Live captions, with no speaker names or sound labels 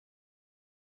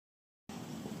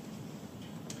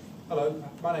Hello,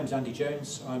 my name's Andy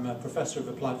Jones. I'm a Professor of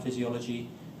Applied Physiology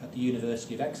at the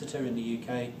University of Exeter in the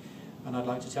UK, and I'd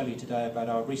like to tell you today about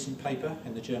our recent paper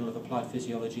in the Journal of Applied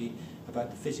Physiology about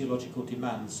the physiological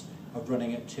demands of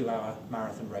running at 2-hour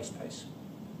marathon race pace.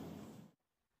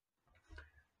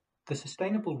 The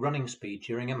sustainable running speed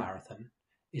during a marathon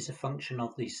is a function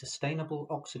of the sustainable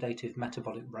oxidative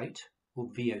metabolic rate, or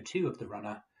VO2, of the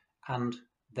runner and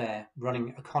their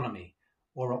running economy,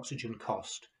 or oxygen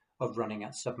cost, of running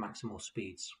at submaximal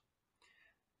speeds.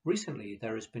 Recently,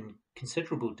 there has been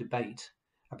considerable debate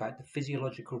about the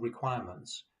physiological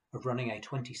requirements of running a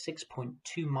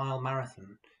 26.2-mile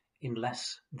marathon in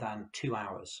less than 2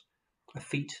 hours, a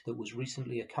feat that was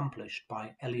recently accomplished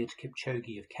by Eliud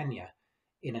Kipchoge of Kenya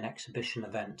in an exhibition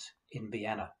event in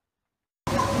Vienna.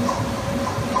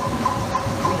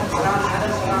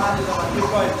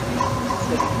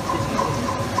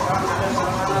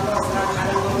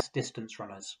 Distance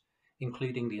runners,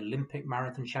 including the Olympic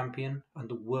marathon champion and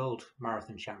the world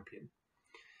marathon champion.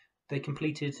 They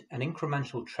completed an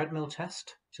incremental treadmill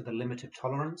test to the limit of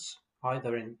tolerance,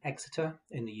 either in Exeter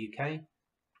in the UK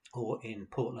or in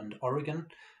Portland, Oregon,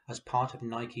 as part of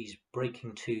Nike's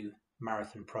Breaking 2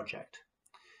 marathon project.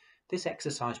 This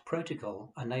exercise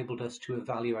protocol enabled us to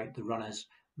evaluate the runners'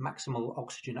 maximal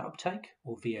oxygen uptake,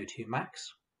 or VO2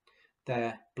 max,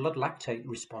 their blood lactate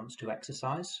response to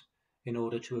exercise, in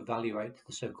order to evaluate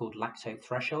the so-called lactate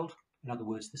threshold, in other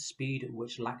words, the speed at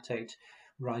which lactate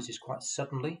rises quite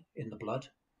suddenly in the blood,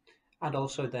 and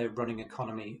also their running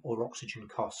economy or oxygen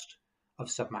cost of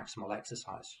submaximal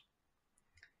exercise.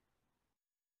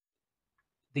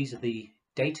 These are the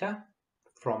data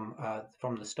from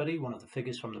the study, one of the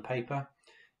figures from the paper.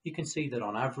 You can see that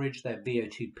on average their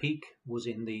VO2 peak was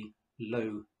in the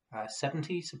low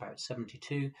 70s, about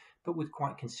 72, but with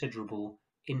quite considerable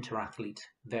inter-athlete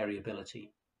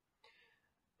variability.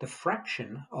 The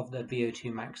fraction of their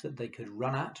VO2 max that they could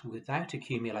run at without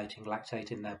accumulating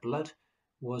lactate in their blood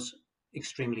was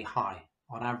extremely high,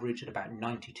 on average at about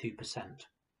 92%.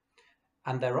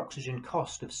 And their oxygen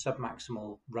cost of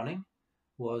submaximal running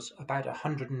was about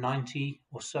 190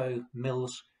 or so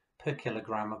mils per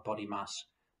kilogram of body mass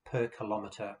per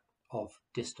kilometre of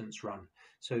distance run.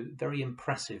 So very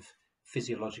impressive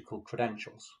physiological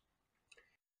credentials.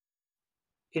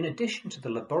 In addition to the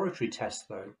laboratory tests,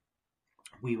 though,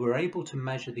 we were able to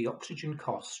measure the oxygen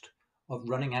cost of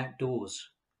running outdoors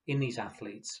in these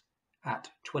athletes at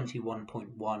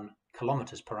 21.1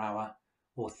 kilometers per hour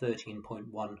or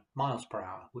 13.1 miles per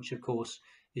hour, which of course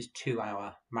is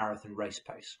 2-hour marathon race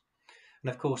pace. And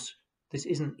of course, this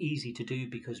isn't easy to do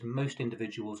because most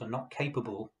individuals are not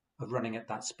capable of running at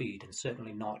that speed, and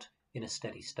certainly not in a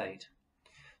steady state.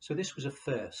 So this was a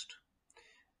first.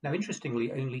 Now,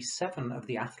 interestingly, only 7 of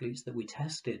the athletes that we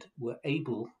tested were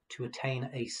able to attain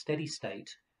a steady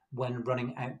state when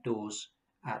running outdoors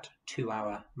at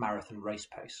 2-hour marathon race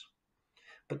pace.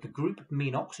 But the group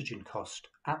mean oxygen cost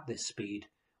at this speed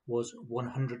was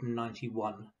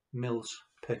 191 mils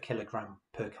per kilogram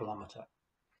per kilometre.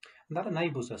 And that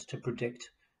enables us to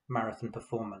predict marathon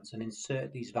performance and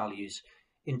insert these values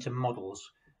into models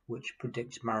which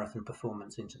predict marathon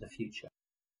performance into the future.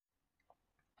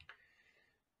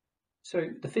 So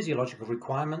the physiological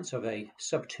requirements of a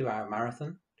sub 2-hour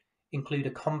marathon include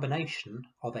a combination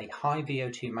of a high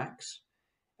VO2 max,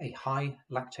 a high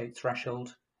lactate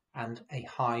threshold, and a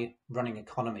high running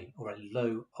economy, or a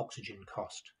low oxygen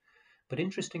cost. But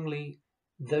interestingly,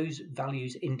 those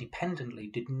values independently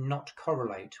did not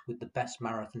correlate with the best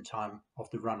marathon time of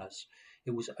the runners.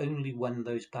 It was only when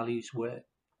those values were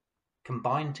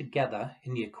combined together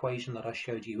in the equation that I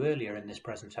showed you earlier in this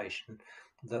presentation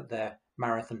that their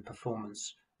marathon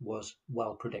performance was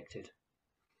well predicted.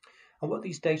 And what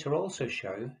these data also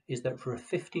show is that for a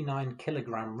 59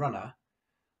 kilogram runner,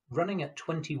 running at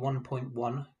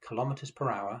 21.1 kilometers per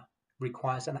hour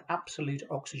requires an absolute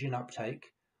oxygen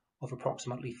uptake of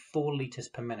approximately 4 liters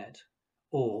per minute,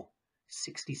 or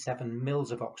 67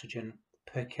 mils of oxygen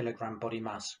per kilogram body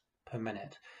mass per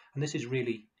minute. And this is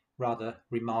really rather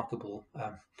remarkable.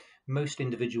 Most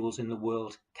individuals in the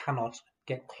world cannot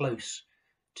get close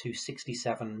to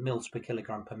 67 mils per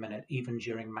kilogram per minute, even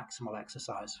during maximal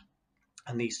exercise.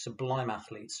 And these sublime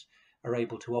athletes are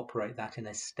able to operate that in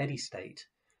a steady state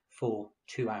for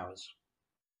 2 hours.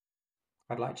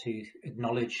 I'd like to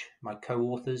acknowledge my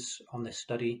co-authors on this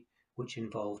study, which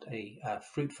involved a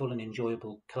fruitful and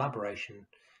enjoyable collaboration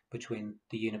between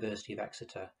the University of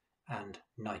Exeter and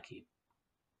Nike.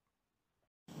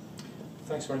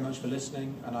 Thanks very much for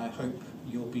listening, and I hope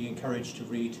you'll be encouraged to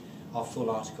read our full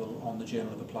article on the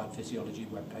Journal of Applied Physiology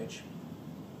webpage.